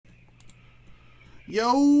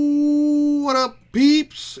Yo, what up,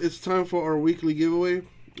 peeps? It's time for our weekly giveaway.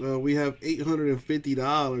 We have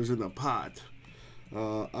 $850 in the pot.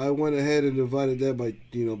 I went ahead and divided that by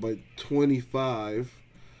 25.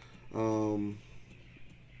 So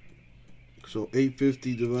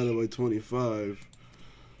 850 divided by 25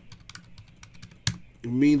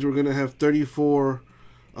 means we're gonna have 34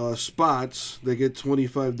 spots that get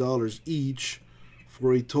 $25 each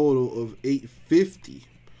for a total of $850.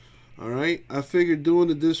 Alright, I figured doing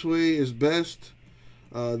it this way is best.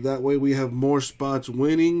 That way we have more spots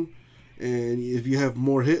winning, and if you have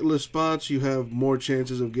more hitless spots, you have more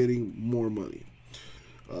chances of getting more money.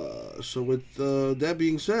 So with that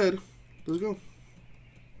being said, let's go.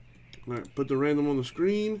 Alright, put the random on the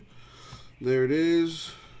screen. There it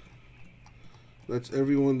is. That's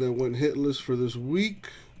everyone that went hitless for this week.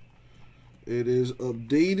 It is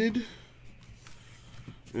updated.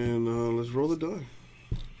 And let's roll the die.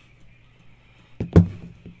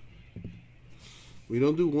 We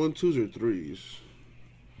don't do 1s, 2s, or 3s.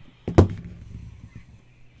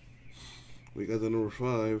 We got the number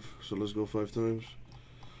 5, so let's go 5 times.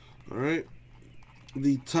 Alright.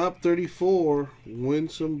 The top 34 win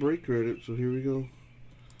some break credit, so here we go.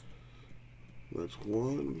 That's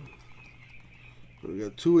 1. So we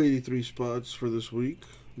got 283 spots for this week.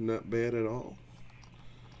 Not bad at all.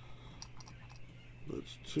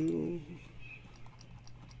 That's 2,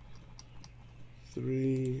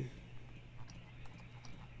 3,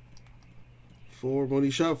 4. Money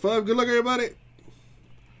shot 5. Good luck, everybody.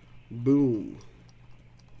 Boom.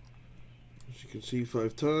 As you can see,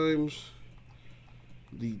 5 times.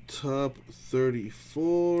 The top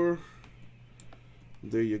 34.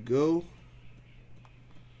 There you go.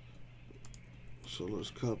 So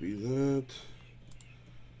let's copy that.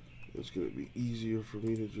 It's going to be easier for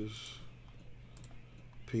me to just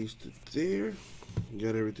paste it there.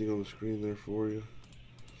 Got everything on the screen there for you.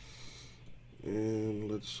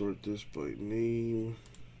 And let's sort this by name.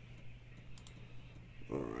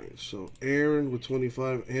 Alright, so Aaron with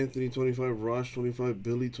 25, Anthony 25, Rosh 25,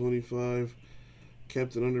 Billy 25,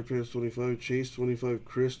 Captain Underpants 25, Chase 25,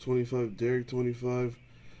 Chris 25, Derek 25,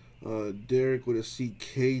 Derek with a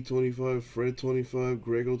CK 25, Fred 25,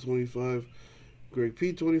 Grego 25, Greg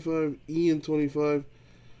P 25, Ian 25,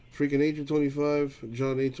 Freaking Agent 25,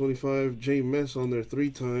 John A 25, J Mess on there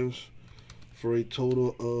 3 times for a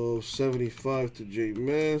total of 75 to J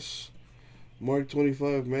Mess. Mark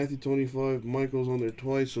 25, Matthew 25, Michael's on there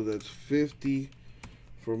twice, so that's 50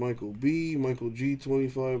 for Michael B, Michael G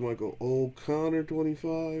 25, Michael O, Connor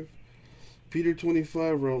 25, Peter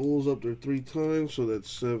 25, Raul's up there 3 times, so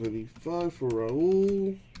that's 75 for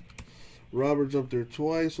Raul. Robert's up there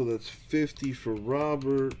twice, so that's 50 for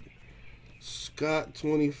Robert. Scott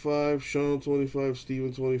 25, Sean 25,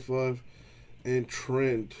 Steven 25, and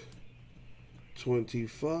Trent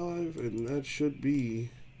 25, and that should be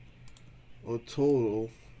a total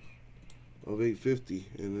of 850.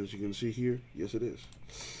 And as you can see here, yes it is.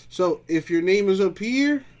 So if your name is up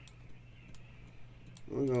here,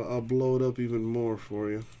 I'll blow it up even more for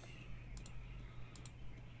you.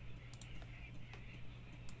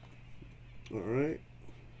 Alright,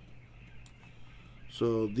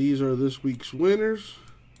 so these are this week's winners.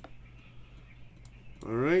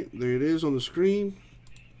 Alright, there it is on the screen.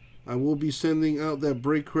 I will be sending out that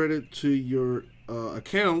break credit to your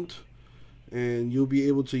account, and you'll be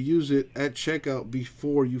able to use it at checkout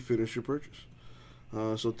before you finish your purchase.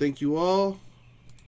 So thank you all.